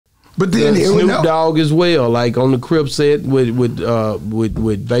But then Snoop Dogg as well, like on the Crip set with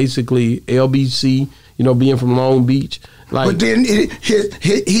basically LBC, you know, being from Long Beach. Like, but then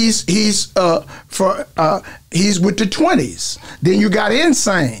he's with the 20s. Then you got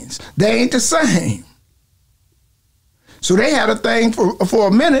Insanes. They ain't the same. So they had a thing for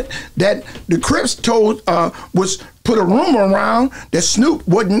a minute that the Crips told was put a rumor around that Snoop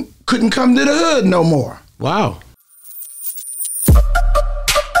couldn't come to the hood no more. Wow.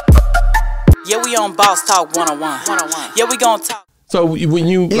 Yeah, we on Boss Talk 101. Yeah, we gonna talk. So when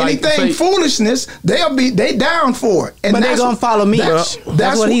you anything foolishness, they down for it, and but they're gonna follow me. That's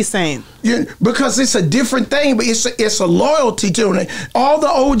what he's saying. Because it's a different thing, but it's a loyalty to it. All the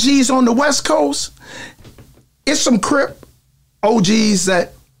OGs on the West Coast, it's some Crip OGs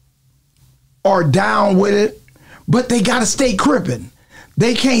that are down with it, but they gotta stay crippin'.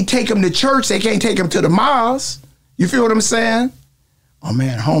 They can't take them to church. They can't take them to the mosque. You feel what I'm saying? Oh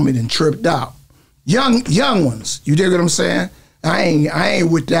man, homie done tripped out. Young ones, you dig what I'm saying? I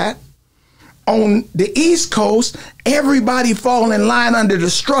ain't with that. On the East Coast, everybody fall in line under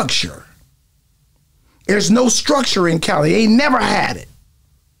the structure. There's no structure in Cali. They ain't never had it.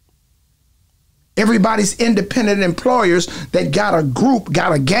 Everybody's independent employers that got a group,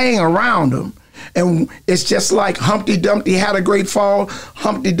 got a gang around them. And it's just like Humpty Dumpty had a great fall.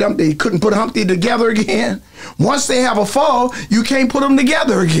 Humpty Dumpty couldn't put Humpty together again. Once they have a fall, you can't put them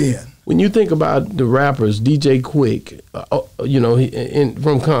together again. When you think about the rappers, DJ Quick, you know,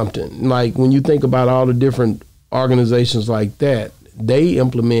 from Compton, like when you think about all the different organizations like that, they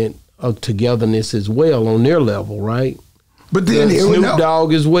implement a togetherness as well on their level, right? But then Snoop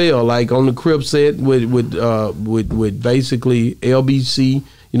Dogg as well, like on the Crip set with basically LBC,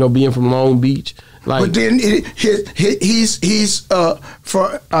 you know, being from Long Beach. Like, but then he's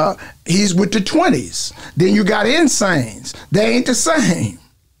with the 20s. Then you got Insanes. They ain't the same.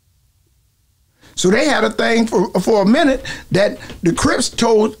 So they had a thing for a minute that the Crips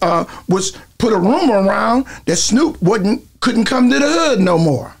told was put a rumor around that Snoop couldn't come to the hood no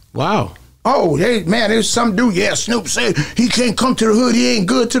more. Wow. Oh, there's some dude. Yeah, Snoop said he can't come to the hood. He ain't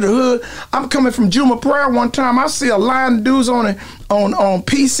good to the hood. I'm coming from Juma Prayer one time. I see a line of dudes on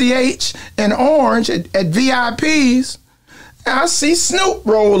PCH and Orange at VIPs. And I see Snoop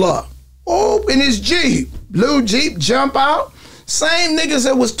roll up. Oh, in his Jeep, blue Jeep, jump out. Same niggas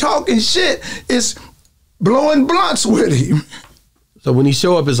that was talking shit is blowing blunts with him. So when he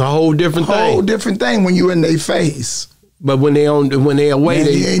show up, it's a whole different thing. Whole different thing when you in their face. But when they away, man,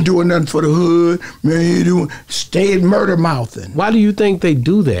 he ain't doing nothing for the hood. Man, he ain't doing stayed murder mouthing. Why do you think they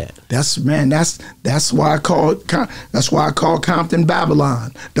do that? That's why I call Compton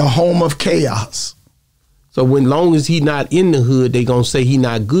Babylon, the home of chaos. So long as he not in the hood, they gonna say he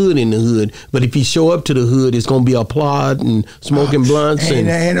not good in the hood. But if he show up to the hood, it's gonna be applaud and smoking blunts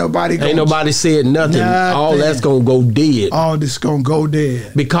ain't nobody said nothing. All that's gonna go dead. All this gonna go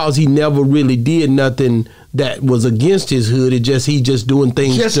dead because he never really did nothing that was against his hood. He just doing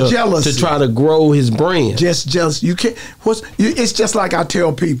things to try to grow his brand. Just jealous. You can't. It's just like I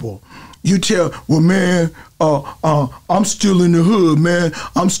tell people. You tell, well, man, I'm still in the hood, man.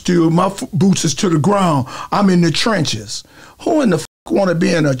 My boots is to the ground. I'm in the trenches. Who in the want to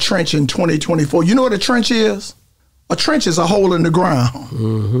be in a trench in 2024? You know what a trench is? A trench is a hole in the ground.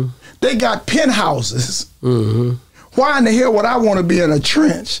 Mm-hmm. They got penthouses. Mm-hmm. Why in the hell would I want to be in a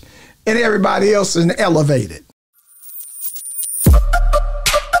trench and everybody else is elevated?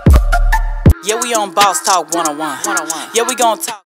 Yeah, we on Boss Talk 101. Yeah, we gonna talk.